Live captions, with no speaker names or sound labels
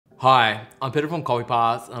Hi, I'm Pedro from Copy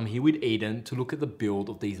Parts. I'm here with Edin to look at the build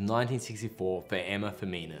of these 1964 Faema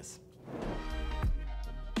Faeminas.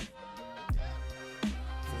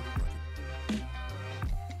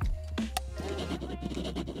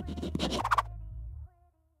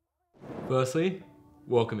 Firstly,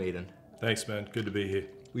 welcome Edin. Thanks man, good to be here.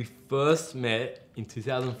 We first met in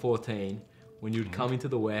 2014 when you'd come into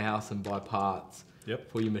the warehouse and buy parts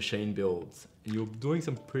for your machine builds. And you were doing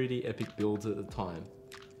some pretty epic builds at the time.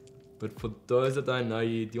 But for those that don't know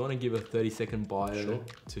you, do you want to give a 30-second bio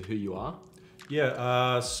to who you are?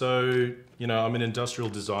 Yeah, so, I'm an industrial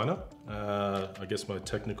designer. I guess my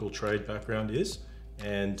technical trade background is,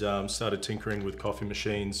 and started tinkering with coffee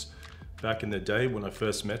machines back in the day when I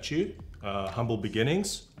first met you. Humble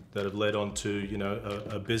beginnings that have led on to,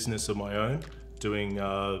 a business of my own, doing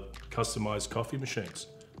customized coffee machines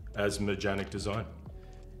as Merdjanic Design.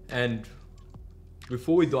 And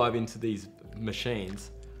before we dive into these machines,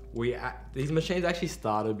 these machines actually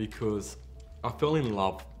started because I fell in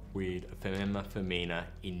love with Faemina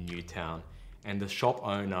in Newtown, and the shop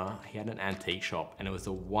owner, he had an antique shop and it was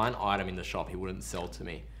the one item in the shop he wouldn't sell to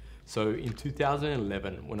me. So in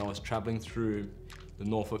 2011, when I was traveling through the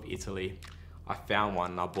north of Italy, I found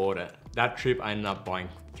one and I bought it. That trip I ended up buying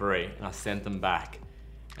 3 and I sent them back.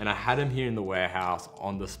 And I had them here in the warehouse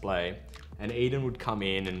on display, and Edin would come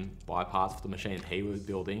in and buy parts for the machine he was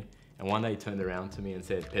building. And one day he turned around to me and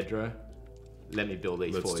said, Pedro, let me build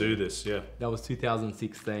these for you. Let's do this, yeah. That was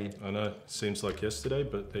 2016. I know, seems like yesterday,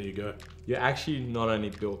 but there you go. You actually not only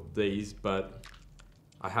built these, but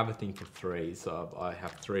I have a thing for 3. So I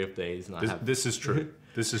have 3 of these. And this is true,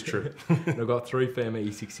 this is true. And I've got 3 Faema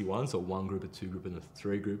E61, so 1 group, a 2 group, and a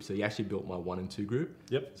 3 group. So you actually built my 1 and 2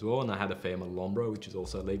 group as well. And I had a Faema Lombro, which is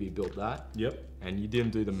also Levy built that. And you didn't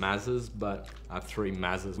do the Mazas, but I have 3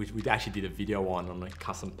 Mazas, which we actually did a video on a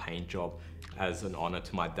custom paint job as an honor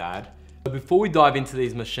to my dad. But before we dive into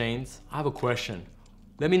these machines, I have a question.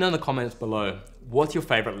 Let me know in the comments below, what's your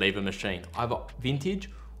favorite lever machine? Either vintage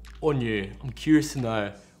or new? I'm curious to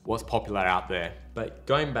know what's popular out there. But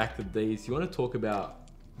going back to these, you want to talk about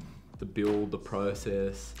the build, the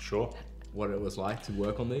process? Sure. What it was like to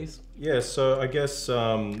work on these? Yeah, so I guess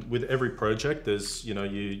with every project, there's, you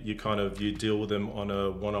deal with them on a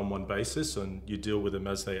one-on-one basis and you deal with them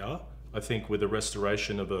as they are. I think with the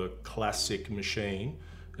restoration of a classic machine,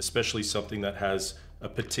 especially something that has a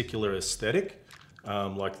particular aesthetic,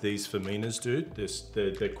 like these Faeminas do,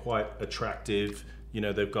 they're quite attractive.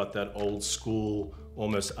 They've got that old school,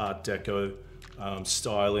 almost Art Deco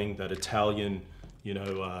styling, that Italian,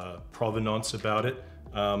 provenance about it.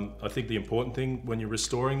 I think the important thing when you're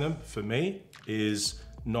restoring them, for me, is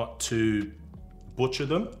not to butcher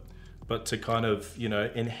them, but to kind of,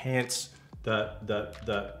 enhance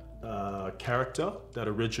that character, that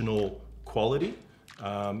original quality,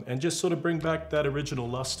 and just sort of bring back that original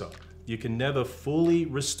luster. You can never fully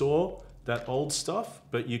restore that old stuff,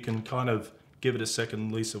 but you can kind of give it a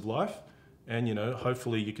second lease of life. And,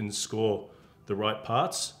 hopefully you can score the right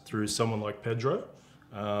parts through someone like Pedro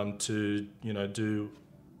to, do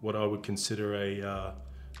what I would consider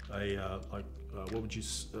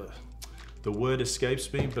the word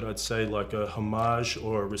escapes me, but I'd say like a homage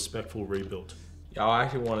or a respectful rebuild. Yeah, I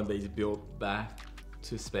actually wanted these built back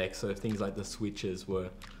to spec, so things like the switches were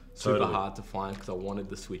super hard to find because I wanted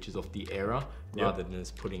the switches of the era rather than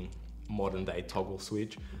just putting modern day toggle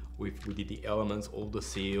switch. We did the elements, all the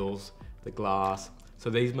seals, the glass. So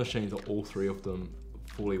these machines are all 3 of them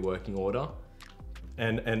fully working order.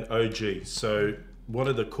 And OG. So one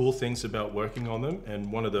of the cool things about working on them,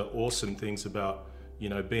 and one of the awesome things about,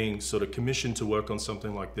 being sort of commissioned to work on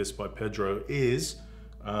something like this by Pedro is,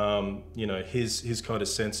 his kind of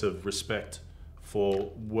sense of respect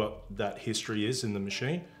for what that history is in the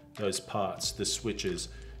machine. Those parts, the switches,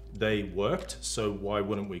 they worked, so why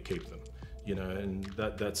wouldn't we keep them? And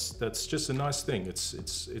that's just a nice thing.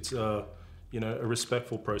 It's a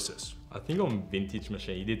respectful process. I think on vintage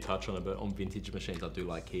machines, you did touch on it, but on vintage machines, I do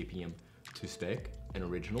like keeping them to spec and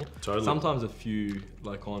original. Totally. Sometimes a few,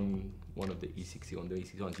 like on one of the E61, the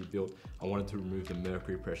E61s you built, I wanted to remove the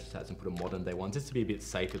mercury pressure stats and put a modern day one, just to be a bit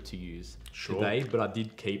safer to use today, but I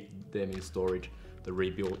did keep them in storage, the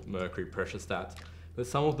rebuilt mercury pressure stats. But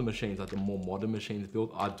some of the machines, like the more modern machines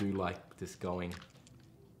built, I do like this going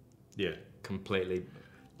completely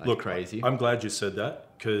crazy. I'm glad you said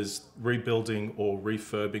that, because rebuilding or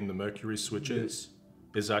refurbing the mercury switches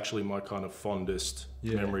is actually my kind of fondest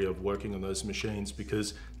memory of working on those machines,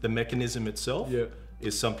 because the mechanism itself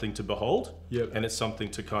is something to behold, and it's something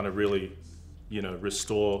to kind of really,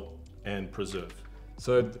 restore and preserve.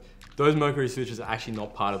 So those mercury switches are actually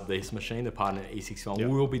not part of this machine, they're part of an E61. We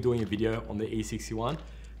will be doing a video on the E61,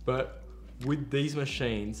 But with these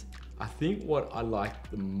machines, I think what I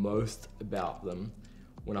liked the most about them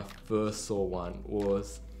when I first saw one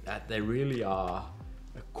was that they really are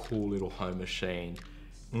a cool little home machine.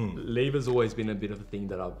 Lever's always been a bit of a thing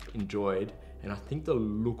that I've enjoyed, and I think the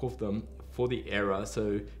look of them for the era,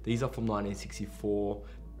 so these are from 1964,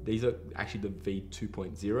 these are actually the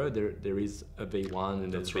V2.0, there is a V1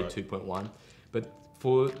 and there's V2.1, but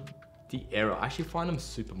for the era, I actually find them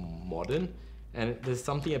super modern, and there's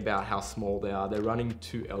something about how small they are. They're running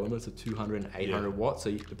 2 elements of 200 and 800 watts,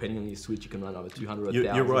 so depending on your switch, you can run over 200 or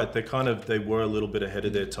 1,000. You're right, they were a little bit ahead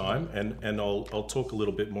of their time, and I'll talk a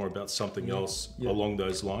little bit more about something else along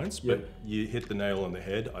those lines, but you hit the nail on the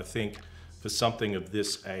head. I think for something of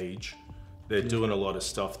this age, they're doing a lot of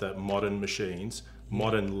stuff that modern machines,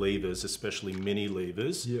 modern levers, especially mini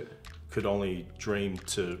levers, could only dream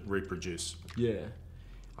to reproduce. Yeah,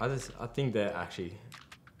 I think they're actually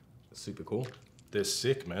super cool. They're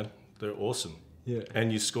sick, man. They're awesome. Yeah.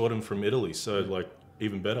 And you scored them from Italy, so like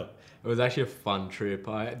even better. It was actually a fun trip.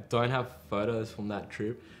 I don't have photos from that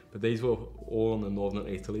trip, but these were all in the northern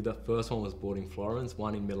Italy. The first one was bought in Florence,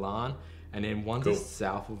 one in Milan, and then one just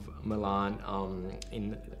south of Milan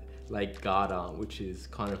in Lake Garda, which is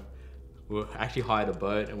kind of, we actually hired a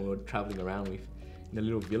boat and we were traveling around in a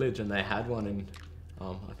little village, and they had one, and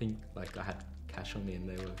I think like I had cash on me and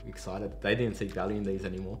they were excited. They didn't see value in these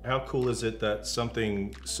anymore. How cool is it that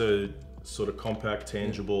something so sort of compact,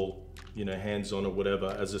 tangible, you know, hands-on or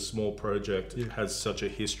whatever, as a small project has such a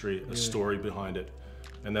history, a story behind it.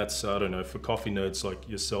 And that's, I don't know, for coffee nerds like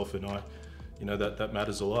yourself and I, you know, that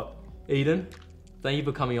matters a lot. Edin, thank you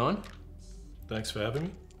for coming on. Thanks for having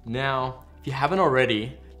me. Now, if you haven't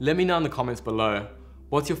already, let me know in the comments below,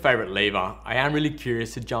 what's your favorite lever? I am really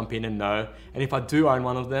curious to jump in and know, and if I do own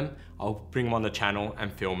one of them, I'll bring them on the channel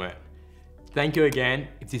and film it. Thank you again.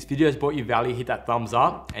 If this video has brought you value, hit that thumbs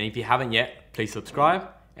up, and if you haven't yet, please subscribe.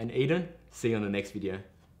 And Edin, see you on the next video.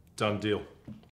 Done deal.